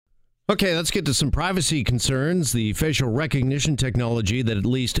Okay, let's get to some privacy concerns. The facial recognition technology that at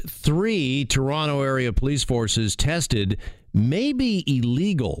least 3 Toronto area police forces tested may be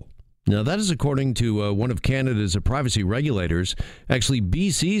illegal. Now, that is according to one of Canada's privacy regulators. Actually,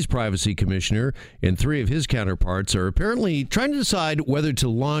 BC's privacy commissioner and 3 of his counterparts are apparently trying to decide whether to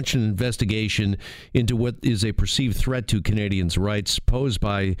launch an investigation into what is a perceived threat to Canadians' rights posed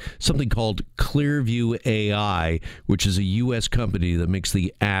by something called Clearview AI, which is a U.S. company that makes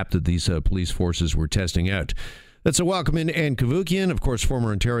the app that these police forces were testing out. Let's welcome in Anne Cavoukian, of course, former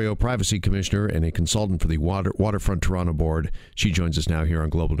Ontario Privacy Commissioner and a consultant for the Waterfront Toronto Board. She joins us now here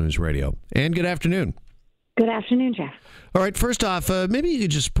on Global News Radio. Anne, good afternoon. Good afternoon, Jeff. All right, first off, maybe you could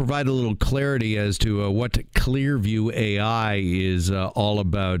just provide a little clarity as to what Clearview AI is all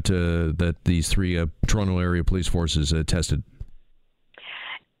about that these 3 Toronto area police forces tested.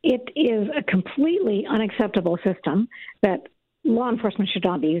 It is a completely unacceptable system that law enforcement should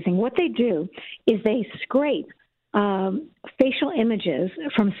not be using. What they do is they scrape facial images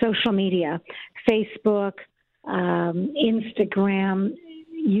from social media, Facebook, Instagram,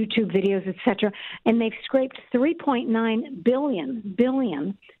 YouTube videos, etc., and they've scraped 3.9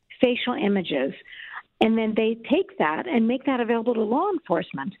 billion facial images, and then they take that and make that available to law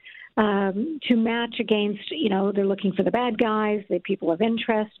enforcement to match against, they're looking for the bad guys, the people of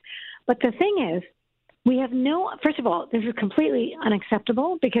interest. But the thing is, first of all, this is completely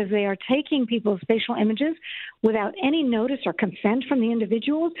unacceptable because they are taking people's facial images without any notice or consent from the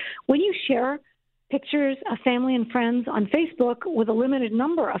individuals. When you share pictures of family and friends on Facebook with a limited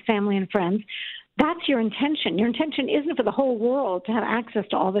number of family and friends, that's your intention. Your intention isn't for the whole world to have access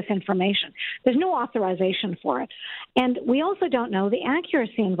to all this information. There's no authorization for it. And we also don't know the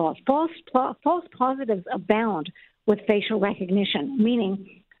accuracy involved. False positives abound with facial recognition,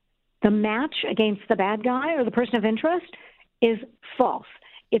 meaning the match against the bad guy or the person of interest is false.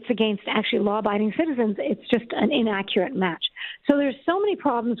 It's against actually law-abiding citizens. It's just an inaccurate match. So there's so many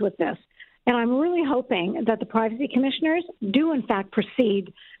problems with this. And I'm really hoping that the privacy commissioners do, in fact,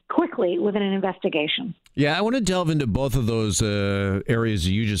 proceed quickly with an investigation. Yeah, I want to delve into both of those areas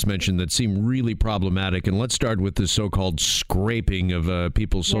you just mentioned that seem really problematic. And let's start with this so-called scraping of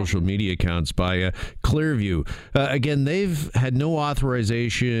people's social media accounts by Clearview. Again, they've had no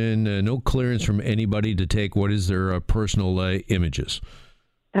authorization, no clearance from anybody to take what is their personal images.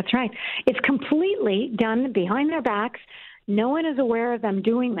 That's right. It's completely done behind their backs. No one is aware of them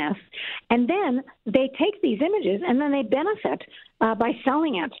doing this. And then they take these images and then they benefit by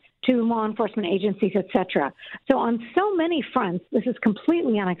selling it to law enforcement agencies, et cetera. So on so many fronts, this is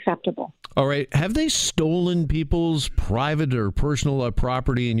completely unacceptable. All right. Have they stolen people's private or personal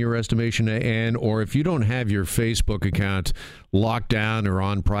property in your estimation, Anne? Or if you don't have your Facebook account locked down or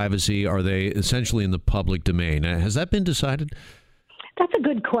on privacy, are they essentially in the public domain? Has that been decided? That's a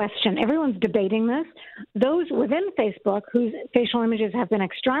good question. Everyone's debating this. Those within Facebook whose facial images have been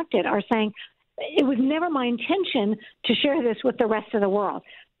extracted are saying, it was never my intention to share this with the rest of the world.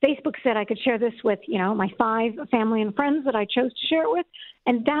 Facebook said I could share this with, my 5 family and friends that I chose to share it with,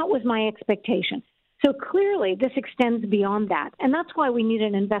 and that was my expectation. So clearly this extends beyond that, and that's why we need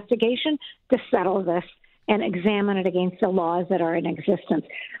an investigation to settle this and examine it against the laws that are in existence.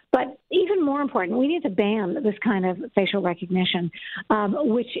 But even more important, we need to ban this kind of facial recognition,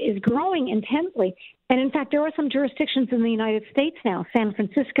 which is growing intensely. And in fact, there are some jurisdictions in the United States now, San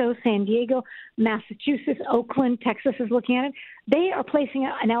Francisco, San Diego, Massachusetts, Oakland, Texas is looking at it. They are placing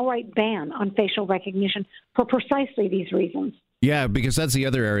an outright ban on facial recognition for precisely these reasons. Yeah, because that's the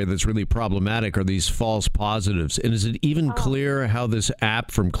other area that's really problematic are these false positives. And is it even clear how this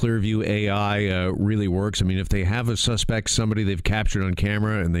app from Clearview AI really works? I mean, if they have a suspect, somebody they've captured on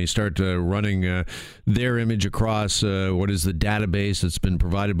camera, and they start running their image across what is the database that's been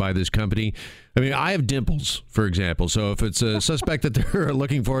provided by this company. I mean, I have dimples, for example. So if it's a suspect that they're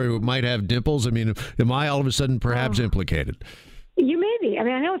looking for who might have dimples, I mean, am I all of a sudden perhaps implicated? You may be. I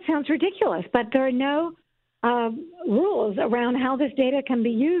mean, I know it sounds ridiculous, but there are no rules around how this data can be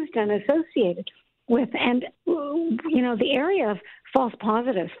used and associated with. And, the area of false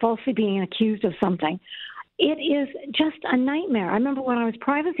positives, falsely being accused of something, it is just a nightmare. I remember when I was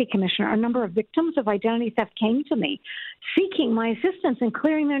privacy commissioner, a number of victims of identity theft came to me seeking my assistance in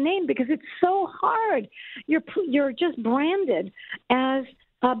clearing their name because it's so hard. You're just branded as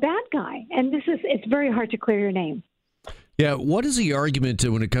a bad guy, and it's very hard to clear your name. Yeah, what is the argument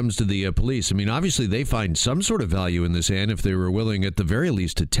when it comes to the police? I mean, obviously they find some sort of value in this, Anne, if they were willing at the very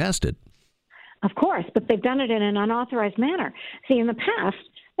least to test it. Of course, but they've done it in an unauthorized manner. See, in the past,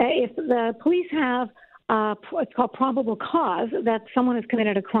 if the police have it's called probable cause that someone has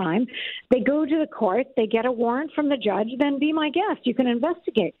committed a crime, they go to the court, they get a warrant from the judge, then be my guest, you can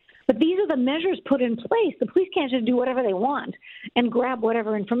investigate. But these are the measures put in place. The police can't just do whatever they want and grab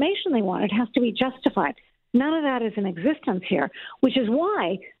whatever information they want. It has to be justified. None of that is in existence here, which is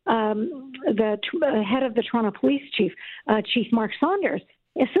why the head of the Toronto Police Chief Mark Saunders,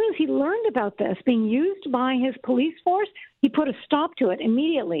 as soon as he learned about this being used by his police force, he put a stop to it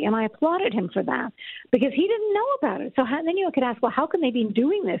immediately, and I applauded him for that because he didn't know about it. So then you could ask, well, how can they be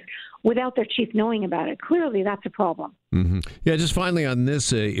doing this without their chief knowing about it? Clearly, that's a problem. Mm-hmm. Yeah, just finally on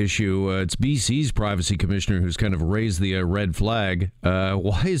this issue, it's BC's privacy commissioner who's kind of raised the red flag.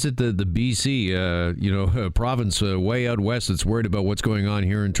 Why is it the BC, province way out west that's worried about what's going on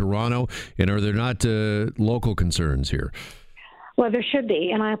here in Toronto, and are there not local concerns here? Well, there should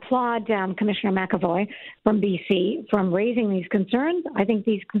be, and I applaud Commissioner McAvoy from BC from raising these concerns. I think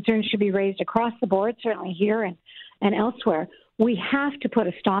these concerns should be raised across the board, certainly here and elsewhere. We have to put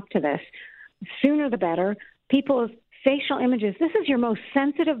a stop to this. Sooner the better. People's facial images, this is your most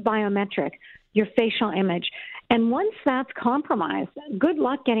sensitive biometric, your facial image. And once that's compromised, good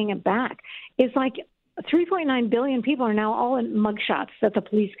luck getting it back. It's like 3.9 billion people are now all in mugshots that the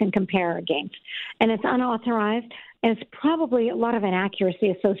police can compare against. And it's unauthorized, and it's probably a lot of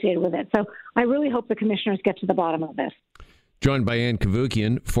inaccuracy associated with it. So I really hope the commissioners get to the bottom of this. Joined by Ann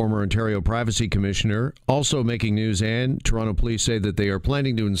Cavoukian, former Ontario Privacy Commissioner. Also making news, Ann, Toronto police say that they are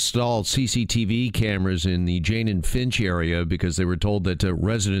planning to install CCTV cameras in the Jane and Finch area because they were told that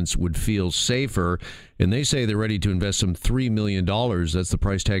residents would feel safer. And they say they're ready to invest some $3 million. That's the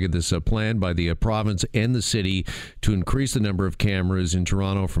price tag of this plan by the province and the city to increase the number of cameras in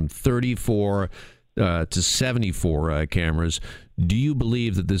Toronto from 34 to 74 cameras. Do you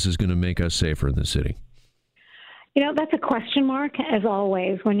believe that this is going to make us safer in the city? That's a question mark, as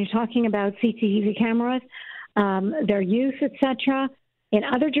always, when you're talking about CCTV cameras, their use, etc. In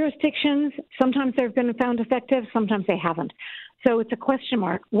other jurisdictions, sometimes they've been found effective, sometimes they haven't. So it's a question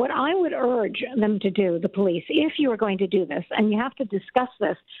mark. What I would urge them to do, the police, if you are going to do this, and you have to discuss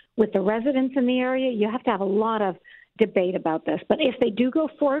this with the residents in the area, you have to have a lot of debate about this. But if they do go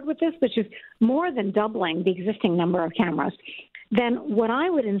forward with this, which is more than doubling the existing number of cameras, then what I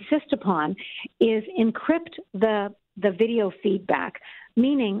would insist upon is encrypt the video feedback,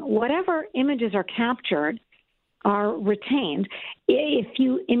 meaning whatever images are captured are retained. If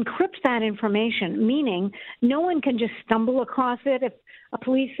you encrypt that information, meaning no one can just stumble across it. If a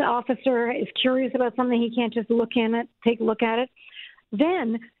police officer is curious about something, he can't just take a look at it.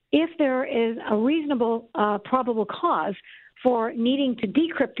 Then if there is a reasonable probable cause for needing to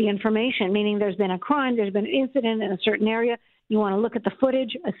decrypt the information, meaning there's been a crime, there's been an incident in a certain area, you want to look at the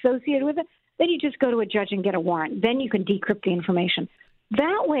footage associated with it, then you just go to a judge and get a warrant. Then you can decrypt the information.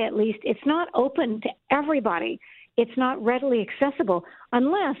 That way, at least, it's not open to everybody. It's not readily accessible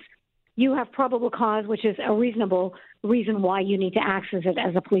unless you have probable cause, which is a reasonable reason why you need to access it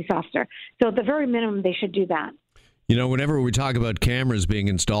as a police officer. So at the very minimum, they should do that. Whenever we talk about cameras being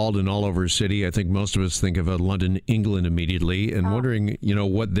installed in all over a city, I think most of us think of London, England immediately, and wondering,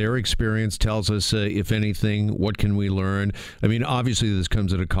 what their experience tells us, if anything, what can we learn? I mean, obviously this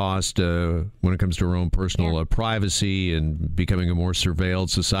comes at a cost when it comes to our own personal privacy and becoming a more surveilled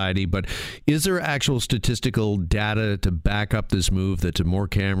society, but is there actual statistical data to back up this move that more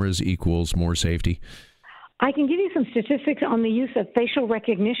cameras equals more safety? I can give you some statistics on the use of facial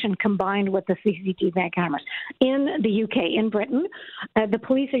recognition combined with the CCTV cameras. In the UK, in Britain, the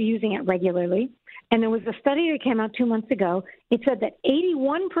police are using it regularly. And there was a study that came out 2 months ago. It said that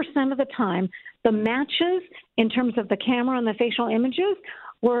 81% of the time, the matches in terms of the camera and the facial images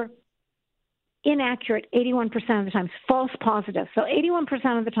were inaccurate 81% of the time, false positives. So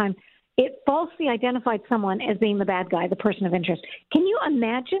 81% of the time, it falsely identified someone as being the bad guy, the person of interest. Can you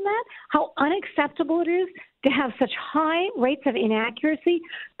imagine that? How unacceptable it is to have such high rates of inaccuracy,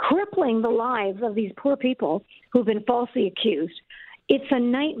 crippling the lives of these poor people who've been falsely accused. It's a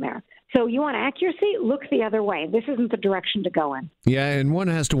nightmare. So you want accuracy? Look the other way. This isn't the direction to go in. Yeah, and one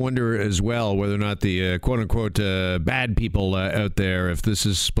has to wonder as well whether or not the quote-unquote bad people out there, if this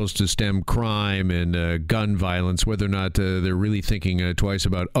is supposed to stem crime and gun violence, whether or not they're really thinking twice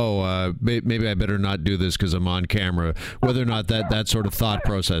about, maybe I better not do this because I'm on camera, whether or not that sort of thought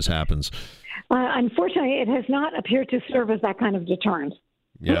process happens. Unfortunately, it has not appeared to serve as that kind of deterrent.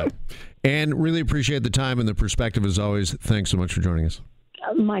 Yeah. And really appreciate the time and the perspective as always. Thanks so much for joining us.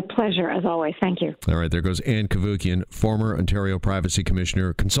 My pleasure, as always. Thank you. All right, there goes Ann Cavoukian, former Ontario Privacy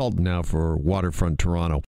Commissioner, consultant now for Waterfront Toronto.